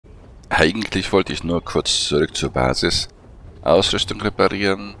Eigentlich wollte ich nur kurz zurück zur Basis, Ausrüstung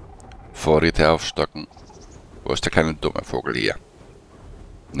reparieren, Vorräte aufstocken. Wo ist der kleine dumme Vogel hier?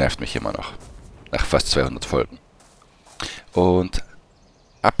 Nervt mich immer noch. Nach fast 200 Folgen. Und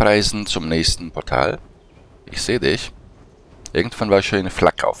abreisen zum nächsten Portal. Ich sehe dich. Irgendwann war ich schon eine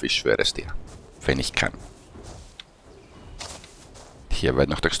Flak auf, ich schwöre es dir. Wenn ich kann. Hier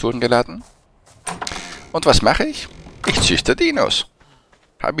werden noch Texturen geladen. Und was mache ich? Ich züchte Dinos.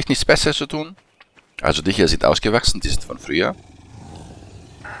 Habe ich nichts Besseres zu tun? Also die hier sind ausgewachsen, die sind von früher.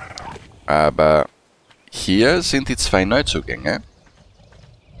 Aber hier sind die 2 Neuzugänge,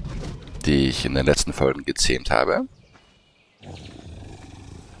 die ich in den letzten Folgen gezähmt habe.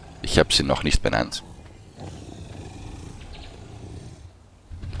 Ich habe sie noch nicht benannt.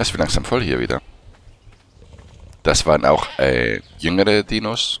 Es wird langsam voll hier wieder. Das waren auch jüngere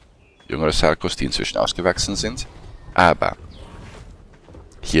Dinos, jüngere Sarkos, die inzwischen ausgewachsen sind. Aber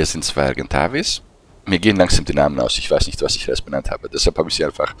hier sind 2 Argentavis. Mir gehen langsam die Namen aus. Ich weiß nicht, was ich erst benannt habe. Deshalb habe ich sie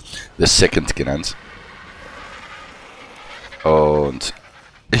einfach The Second genannt. Und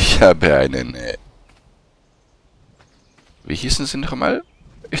ich habe einen... wie hießen sie noch einmal?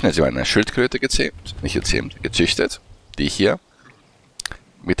 Ich nenne sie mal eine Schildkröte gezähmt. Nicht gezähmt, gezüchtet. Die hier.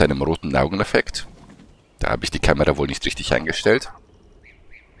 Mit einem roten Augeneffekt. Da habe ich die Kamera wohl nicht richtig eingestellt.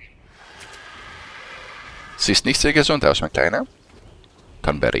 Sie ist nicht sehr gesund aus, mein Kleiner.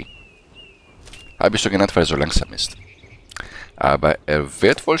 Tonberry. Habe ich so genannt, weil er so langsam ist. Aber er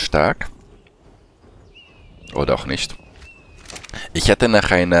wird wohl stark. Oder auch nicht. Ich hatte nach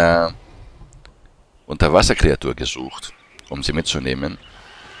einer Unterwasserkreatur gesucht, um sie mitzunehmen.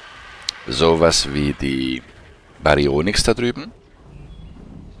 Sowas wie die Baryonyx da drüben.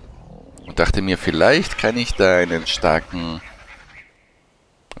 Und dachte mir, vielleicht kann ich da eine starke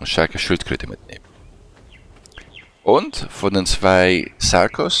Schildkröte mitnehmen. Und von den 2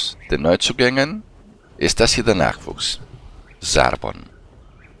 Sarkos, den Neuzugängen, ist das hier der Nachwuchs. Sarbon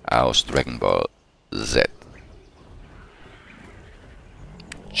aus Dragon Ball Z.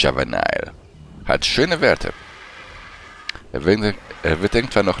 Juvenile. Hat schöne Werte. Er wird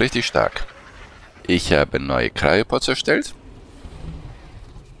irgendwann noch richtig stark. Ich habe neue Cryopods erstellt.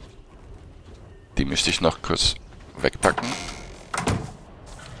 Die müsste ich noch kurz wegpacken.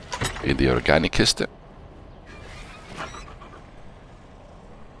 In die Organikkiste.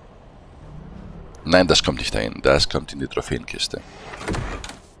 Nein, das kommt nicht dahin. Das kommt in die Trophäenkiste.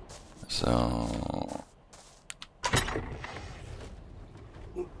 So.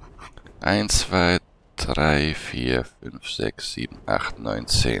 1, 2, 3, 4, 5, 6, 7, 8, 9,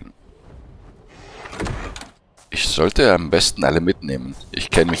 10. Ich sollte am besten alle mitnehmen.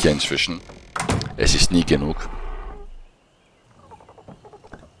 Ich kenne mich ja inzwischen. Es ist nie genug.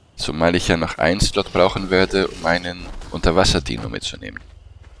 Zumal ich ja noch einen Slot brauchen werde, um einen Unterwasser-Dino mitzunehmen.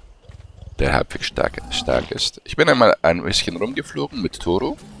 Der halbwegs stark ist. Ich bin einmal ein bisschen rumgeflogen mit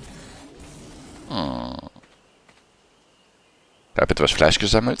Toro. Habe etwas Fleisch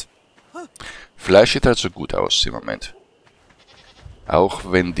gesammelt. Fleisch sieht also gut aus im Moment.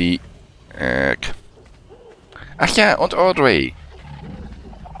 Auch wenn die... Ach ja, und Audrey.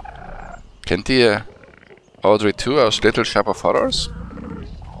 Kennt ihr Audrey 2 aus Little Shop of Horrors?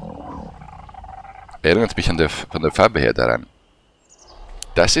 Erinnert mich von der Farbe her daran.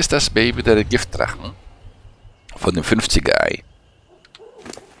 Das ist das Baby der Giftdrachen von dem 50er-Ei.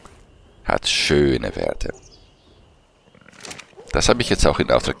 Hat schöne Werte. Das habe ich jetzt auch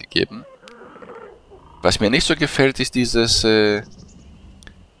in Auftrag gegeben. Was mir nicht so gefällt, ist dieses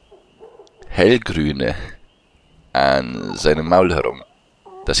hellgrüne an seinem Maul herum.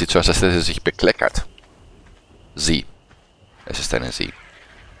 Das sieht so aus, als hätte sie sich bekleckert. Sie. Es ist eine Sie.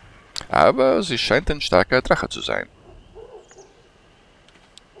 Aber sie scheint ein starker Drache zu sein.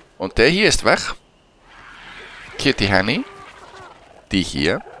 Und der hier ist wach. Kitty Honey. Die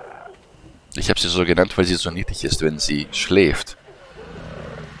hier. Ich habe sie so genannt, weil sie so niedlich ist, wenn sie schläft.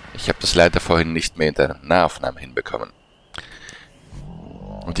 Ich habe das leider vorhin nicht mehr in der Nahaufnahme hinbekommen.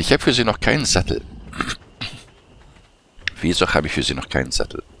 Und ich habe für sie noch keinen Sattel. Wieso habe ich für sie noch keinen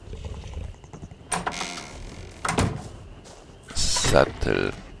Sattel?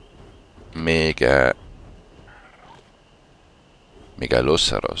 Sattel.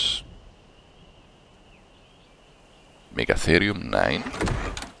 Megalosaurus. Megatherium, nein.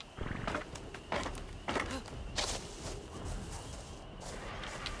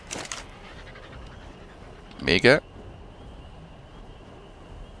 Mega.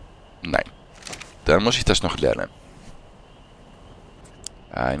 Nein. Dann muss ich das noch lernen.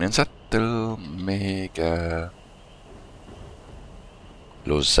 Einen Sattel.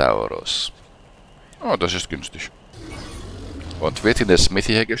 Megalosaurus. Oh, das ist günstig. und wird in der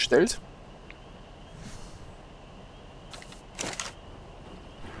Mitte hergestellt.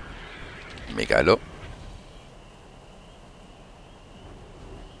 Megalo.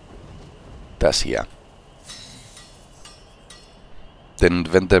 Das hier.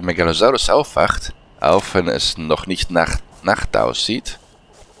 Denn wenn der Megalosaurus aufwacht, auch wenn es noch nicht Nacht aussieht,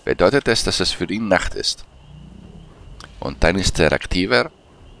 bedeutet es, dass es für ihn Nacht ist. Und dann ist er aktiver,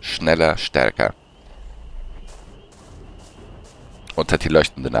 schneller, stärker. Und hat die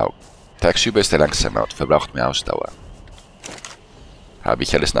leuchtenden Augen. Tagsüber ist er langsamer und verbraucht mehr Ausdauer. Habe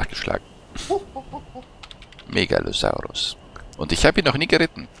ich alles nachgeschlagen. Megalosaurus. Und ich habe ihn noch nie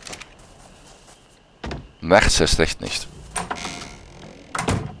geritten. Nachts erst recht nicht.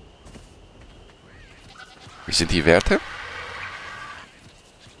 Wie sind die Werte?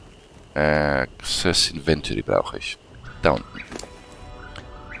 Access Inventory brauche ich. Da unten.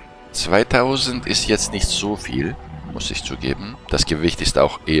 2000 ist jetzt nicht so viel, muss ich zugeben. Das Gewicht ist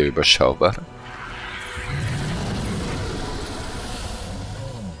auch eher überschaubar.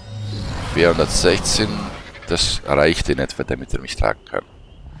 416, das reicht in etwa, damit er mich tragen kann.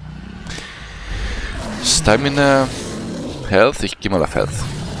 Stamina, Health, ich gehe mal auf Health.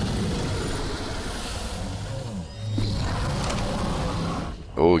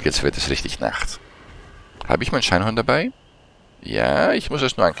 Oh, jetzt wird es richtig Nacht. Habe ich mein Scheinhorn dabei? Ja, ich muss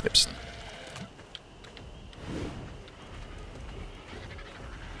es nur anknipsen.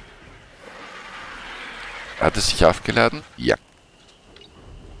 Hat es sich aufgeladen? Ja.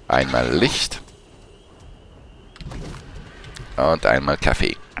 Einmal Licht. Und einmal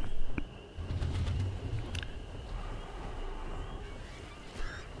Kaffee.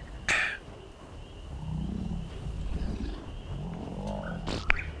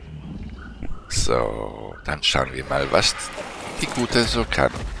 So, dann schauen wir mal, was die Gute so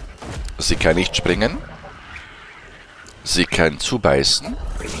kann. Sie kann nicht springen. Sie kann zubeißen.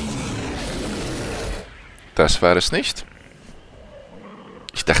 Das war es nicht.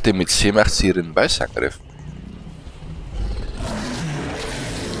 Ich dachte, mit C macht sie ihren Beiß-Angriff.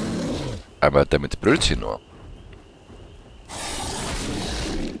 Aber damit brüllt sie nur.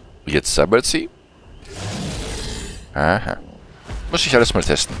 Jetzt sabbelt sie. Aha. Muss ich alles mal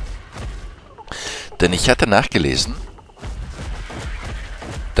testen. Denn ich hatte nachgelesen,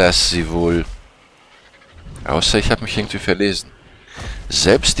 dass sie wohl, außer ich habe mich irgendwie verlesen,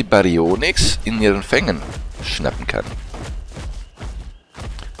 selbst die Baryonyx in ihren Fängen schnappen kann.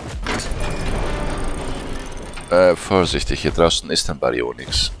 Vorsichtig, hier draußen ist ein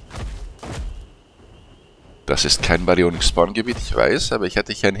Baryonyx. Das ist kein Baryonyx-Spawn-Gebiet, ich weiß, aber ich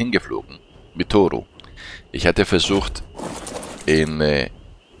hatte hier einen hingeflogen. Mit Toro. Ich hatte versucht, in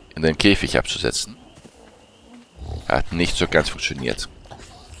den Käfig abzusetzen. Hat nicht so ganz funktioniert.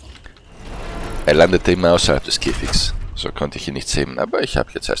 Er landete immer außerhalb des Käfigs. So konnte ich ihn nicht sehen, aber ich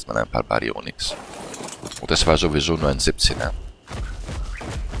habe jetzt erstmal ein paar Baryonyx. Und das war sowieso nur ein 17er.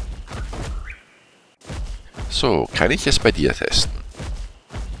 So, kann ich es bei dir testen?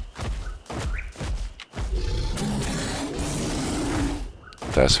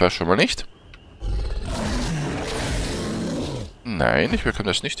 Das war schon mal nicht. Nein, ich bekomme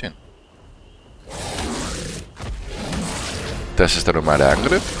das nicht hin. Das ist der normale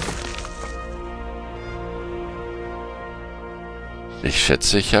Angriff. Ich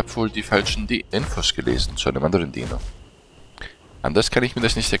schätze, ich habe wohl die falschen Infos gelesen zu einem anderen Dino. Anders kann ich mir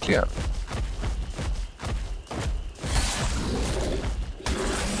das nicht erklären.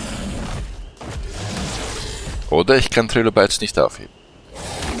 Oder ich kann Trilobites nicht aufheben.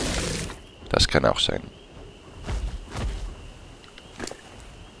 Das kann auch sein.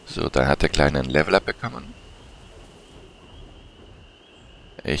 So, dann hat der Kleine ein Level-Up bekommen.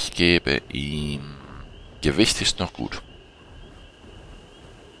 Ich gebe ihm... Gewicht ist noch gut.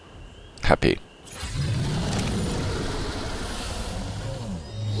 HP.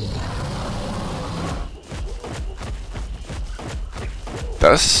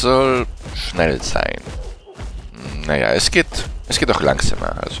 Das soll schnell sein. Naja, es geht auch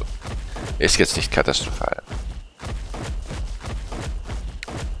langsamer, also ist jetzt nicht katastrophal.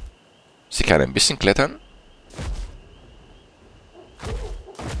 Sie kann ein bisschen klettern.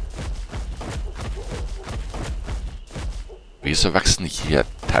 Wieso wachsen hier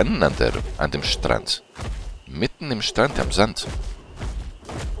Tannen an dem Strand? Mitten im Strand am Sand.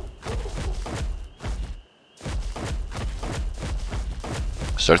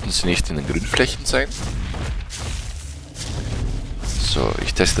 Sollten sie nicht in den Grünflächen sein? So,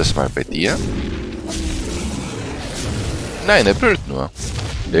 ich teste das mal bei dir. Nein, er brüllt nur.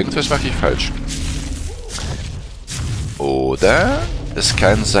 Irgendwas mache ich falsch. Oder es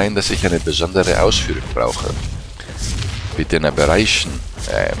kann sein, dass ich eine besondere Ausführung brauche. Bitte bereichen,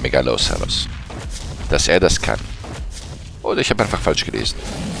 Megalosaurus, dass er das kann. Oder ich habe einfach falsch gelesen.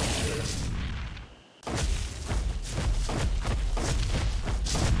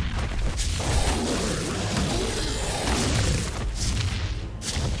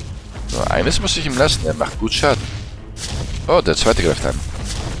 Nur eines muss ich ihm lassen, er macht gut Schaden. Oh, der zweite greift an.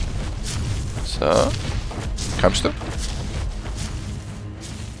 So. Kommst du?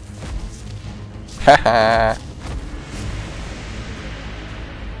 Haha.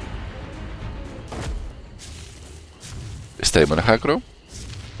 Ist der immer noch aggro?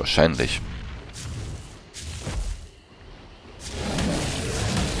 Wahrscheinlich.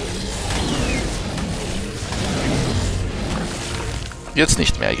 Jetzt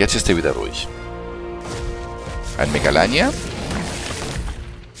nicht mehr, jetzt ist er wieder ruhig. Ein Megalania.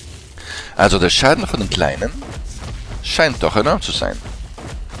 Also der Schaden von den Kleinen scheint doch enorm zu sein.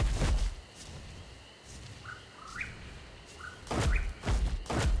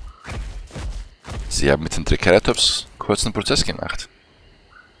 Sie haben mit den Triceratops kurzen Prozess gemacht.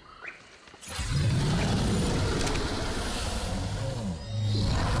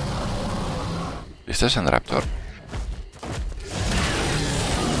 Ist das ein Raptor?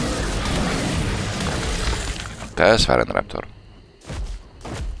 Das war ein Raptor.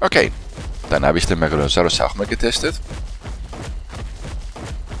 Okay, dann habe ich den Megalosaurus auch mal getestet.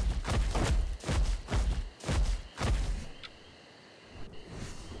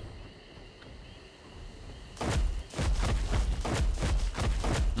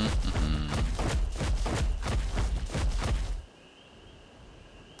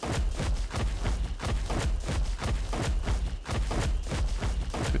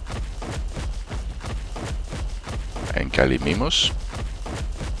 Ein Gallimimus.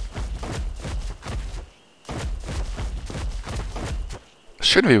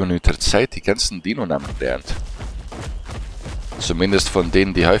 Schön, wie man mit der Zeit die ganzen Dino-Namen lernt. Zumindest von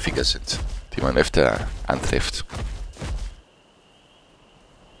denen, die häufiger sind, die man öfter antrifft.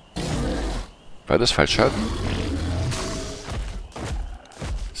 War das Fallschaden?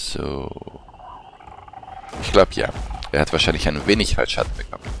 So. Ich glaube ja. Er hat wahrscheinlich ein wenig Fallschaden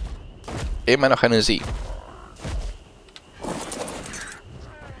bekommen. Immer noch eine Sie.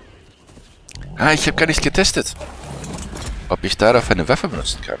 Ah, ich habe gar nicht getestet, ob ich darauf eine Waffe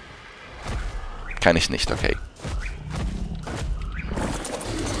benutzen kann. Kann ich nicht, okay.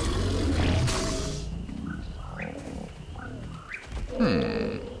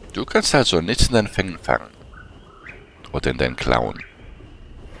 Du kannst also nichts in deinen Fängen fangen. Oder in deinen Klauen.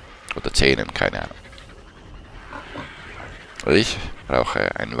 Oder Zähnen, keine Ahnung. Ich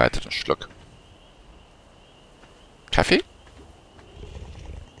brauche einen weiteren Schluck. Kaffee?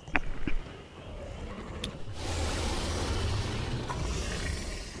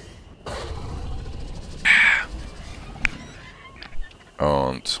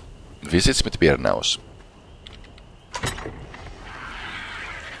 Und wie sieht's mit Beeren aus?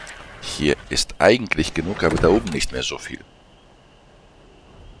 Hier ist eigentlich genug, aber da oben nicht mehr so viel.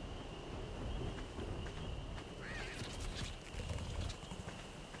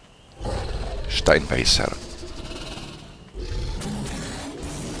 Steinbeißer.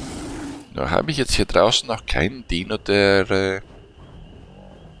 Nur habe ich jetzt hier draußen noch keinen Dino, der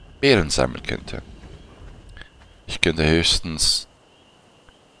Beeren sammeln könnte. Ich könnte höchstens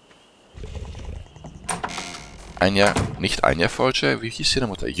nicht ein Jahr falsche, wie hieß ihre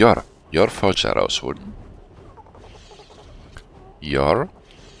Mutter? Jahr falsche rausholen. Jahr.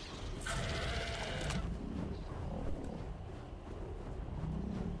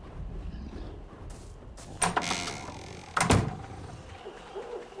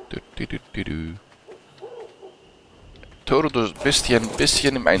 Toro, du bist hier ein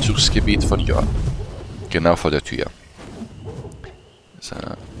bisschen im Einzugsgebiet von Jahr. Genau vor der Tür. So.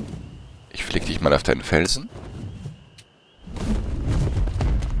 Ich flieg dich mal auf deinen Felsen.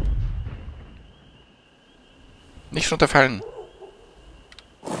 Nicht runterfallen.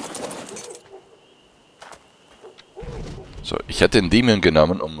 So, ich hatte den Dämon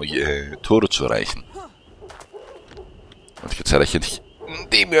genommen, um Tore zu erreichen. Und jetzt erreiche ich den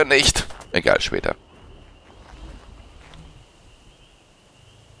Dämon nicht. Egal, später.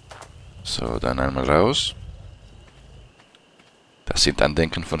 So, dann einmal raus. Das sind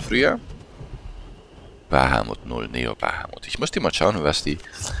Andenken von früher. Bahamut 0, Neo Bahamut. Ich muss dir mal schauen, was die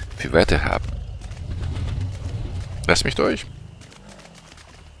für Werte haben. Lass mich durch.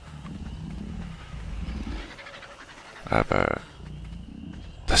 Aber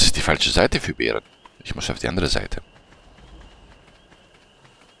das ist die falsche Seite für Bären. Ich muss auf die andere Seite.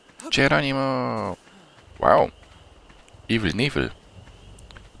 Geronimo. Wow. Evil Nebel.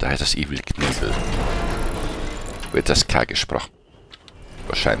 Da heißt das Evil Knebel. wird das K gesprochen.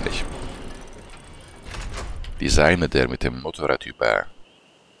 Wahrscheinlich. Dieser eine, der mit dem Motorrad über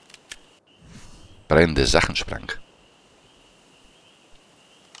brennende Sachen sprang.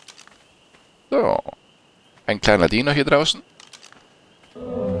 So. Ein kleiner Dino hier draußen.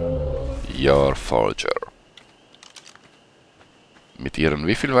 Your Folger. Mit ihren,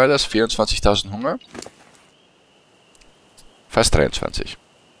 wie viel war das? 24.000 Hunger? Fast 23.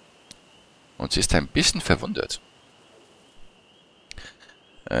 Und sie ist ein bisschen verwundert.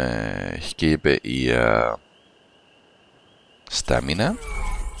 Ich gebe ihr Stamina.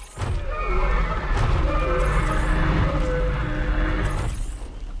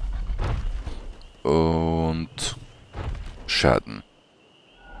 Und Schaden.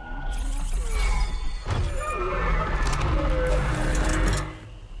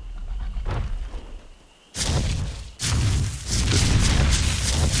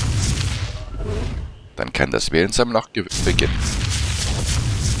 Dann kann das Wählensammeln auch beginnen.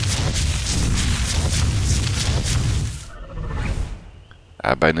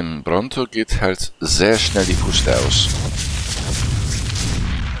 Aber bei einem Bronto geht halt sehr schnell die Puste aus.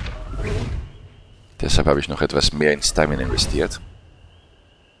 Deshalb habe ich noch etwas mehr in Stamina investiert.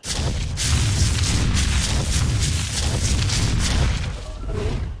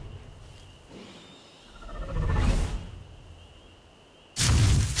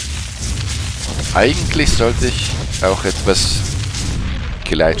 Und eigentlich sollte ich auch etwas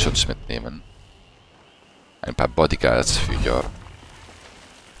Geleitschutz mitnehmen. Ein paar Bodyguards für Jor.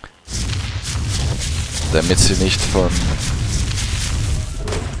 Damit sie nicht von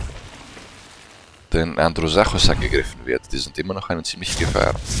den Androsachos angegriffen wird. Die sind immer noch eine ziemliche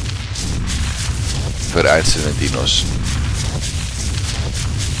Gefahr. Für einzelne Dinos.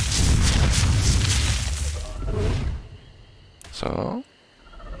 So.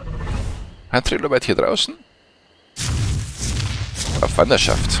 Ein Trilobite hier draußen. Auf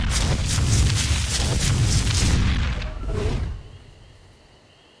Wanderschaft.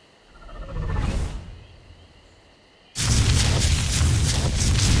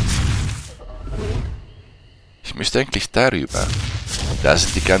 Ich müsste eigentlich darüber. Da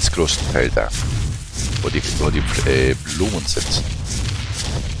sind die ganz großen Felder, wo die Blumen sind.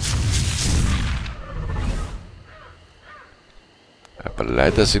 Aber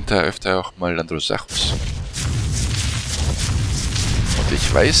leider sind da öfter auch mal Androsachos. Und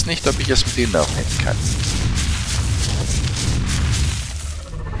ich weiß nicht, ob ich es mit denen aufnehmen kann.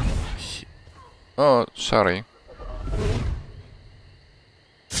 Oh, sorry.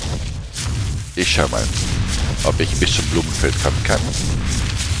 Ich schau mal, ob ich bis zum Blumenfeld kommen kann.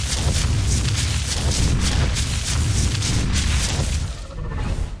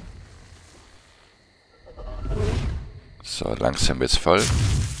 So, langsam wird's voll.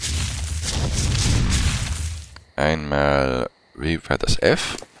 Einmal, wie war das?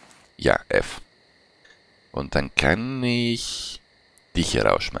 F? Ja, F. Und dann kann ich dich hier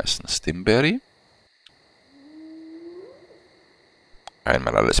rausschmeißen. Stimberry.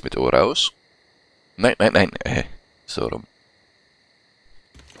 Einmal alles mit O raus. Nein, nein, nein. So rum.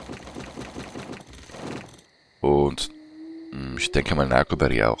 Und ich denke mal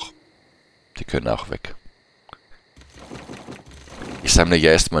Nagoberry auch. Die können auch weg. Ich sammle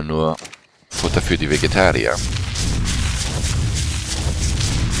ja erstmal nur Futter für die Vegetarier.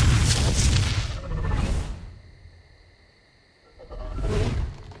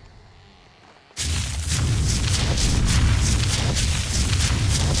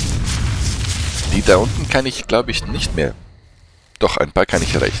 Die da unten kann ich, glaube ich, nicht mehr. Doch, ein paar kann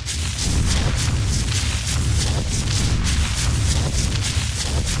ich erreichen.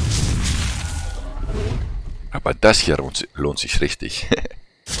 Aber das hier lohnt sich richtig.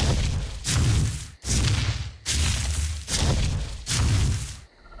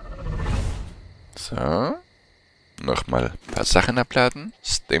 So. Nochmal ein paar Sachen abladen.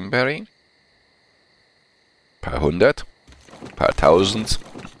 Stimberry. Paar hundert. Paar tausend.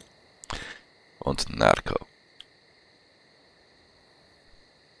 Und Narco.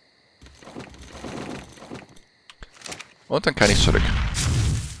 Und dann kann ich zurück.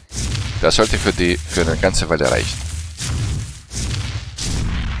 Das sollte für eine ganze Weile reichen.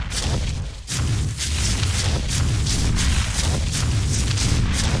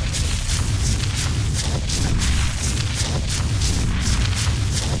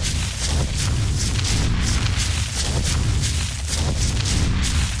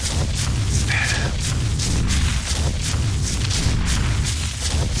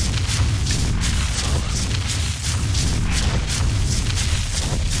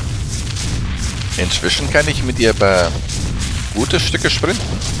 Inzwischen kann ich mit ihr aber gute Stücke sprinten.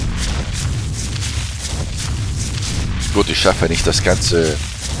 Gut, ich schaffe nicht die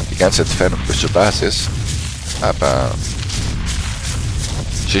ganze Entfernung bis zur Basis, aber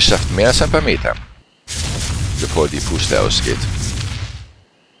sie schafft mehr als ein paar Meter, bevor die Puste ausgeht.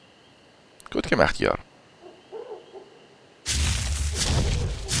 Gut gemacht, ja.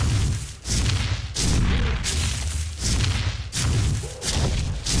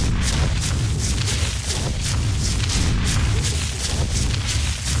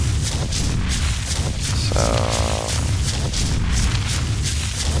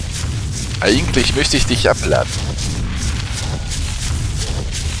 Eigentlich müsste ich dich abladen,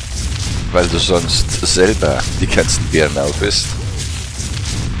 weil du sonst selber die ganzen Beeren aufisst.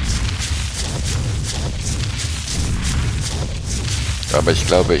 Aber ich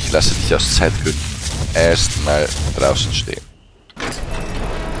glaube, ich lasse dich aus Zeitgründen erstmal draußen stehen.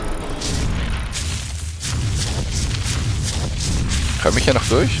 Komme ich hier noch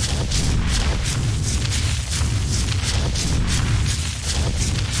durch?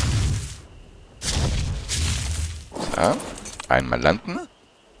 So, einmal landen.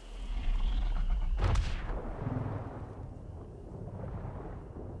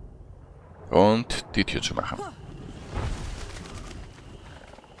 Und die Tür zu machen.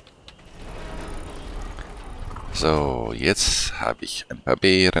 So, jetzt habe ich ein paar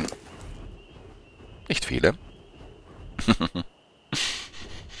Beeren. Nicht viele.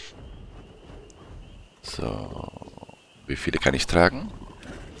 So, wie viele kann ich tragen?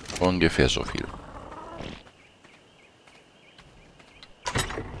 Ungefähr so viel.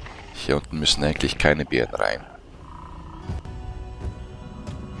 Hier unten müssen eigentlich keine Beeren rein.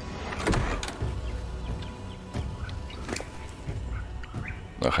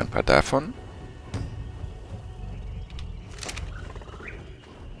 Noch ein paar davon.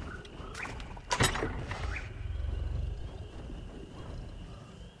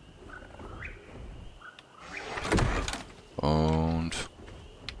 Und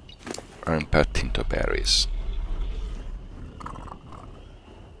ein paar Tintoberries.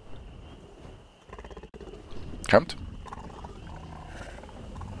 Kommt.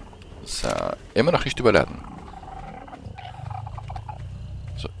 So, immer noch nicht überladen.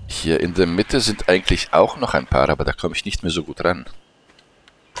 So, hier in der Mitte sind eigentlich auch noch ein paar, aber da komme ich nicht mehr so gut ran.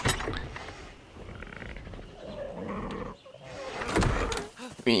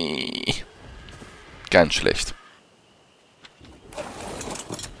 Ganz schlecht.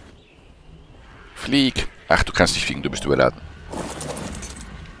 Flieg. Ach, du kannst nicht fliegen, du bist überladen.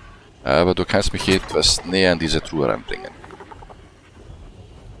 Aber du kannst mich etwas näher an diese Truhe ranbringen.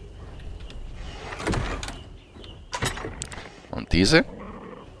 Und diese.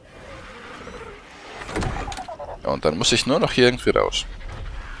 Und dann muss ich nur noch hier irgendwie raus.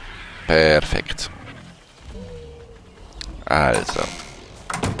 Perfekt. Also.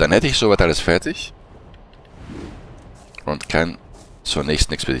 Dann hätte ich soweit alles fertig. Und kann zur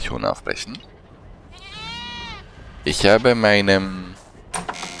nächsten Expedition aufbrechen. Ich habe meinem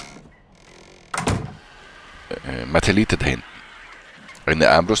Mathelite da hinten eine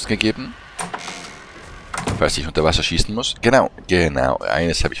Armbrust gegeben, falls ich unter Wasser schießen muss. Genau,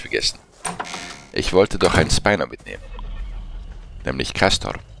 eines habe ich vergessen. Ich wollte doch einen Spiner mitnehmen, nämlich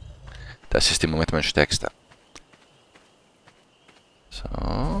Castor. Das ist im Moment mein stärkster.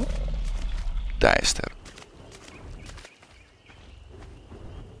 So, da ist er.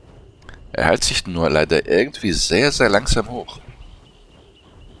 Er hält sich nur leider irgendwie sehr, sehr langsam hoch.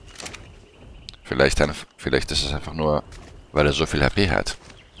 Vielleicht ist es einfach nur, weil er so viel HP hat.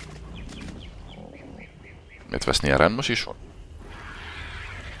 Etwas näher ran muss ich schon.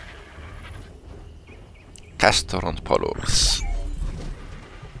 Castor und Pollux.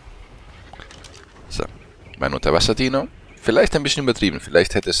 So, mein Unterwasser-Dino. Vielleicht ein bisschen übertrieben,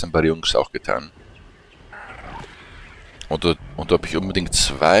 vielleicht hätte es ein paar Jungs auch getan. Und ob ich unbedingt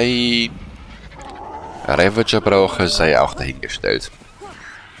 2 Ravager brauche, sei auch dahingestellt.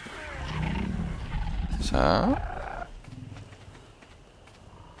 So.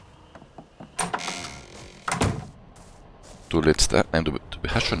 Du lädst da. Nein, du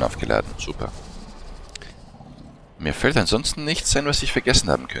hast schon aufgeladen. Super. Mir fällt ansonsten nichts ein, was ich vergessen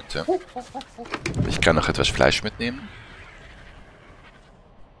haben könnte. Ich kann noch etwas Fleisch mitnehmen.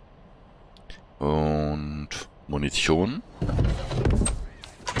 Und Munition.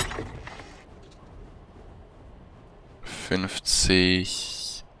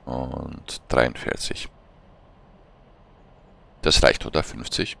 50 und 43. Das reicht, oder?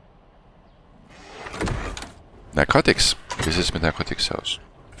 50. Narcotics. Wie sieht es mit Narcotics aus?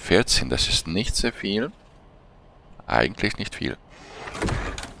 14, das ist nicht sehr viel. Eigentlich nicht viel.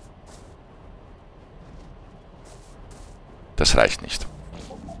 Das reicht nicht.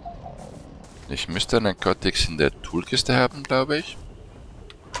 Ich müsste einen Narcotics in der Toolkiste haben, glaube ich.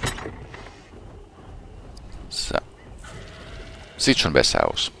 So. Sieht schon besser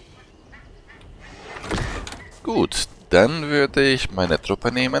aus. Gut, dann würde ich meine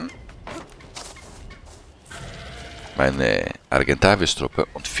Truppe nehmen. Meine Argentavis-Truppe.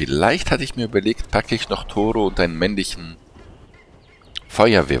 Und vielleicht hatte ich mir überlegt, packe ich noch Toro und einen männlichen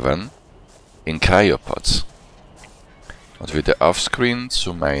Feuerwivern in Cryopods. Und würde offscreen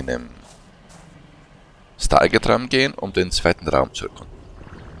zu meinem Stargate-Raum gehen, um den zweiten Raum zu erkunden.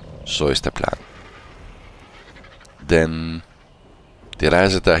 So ist der Plan. Denn die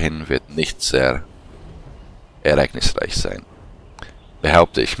Reise dahin wird nicht sehr ereignisreich sein.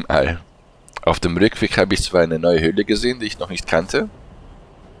 Behaupte ich mal. Auf dem Rückweg habe ich zwar eine neue Höhle gesehen, die ich noch nicht kannte.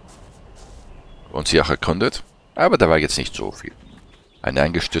 Und sie auch erkundet. Aber da war jetzt nicht so viel. Eine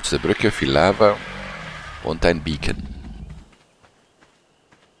eingestürzte Brücke, viel Lava und ein Beacon.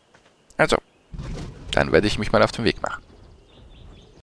 Also, dann werde ich mich mal auf den Weg machen.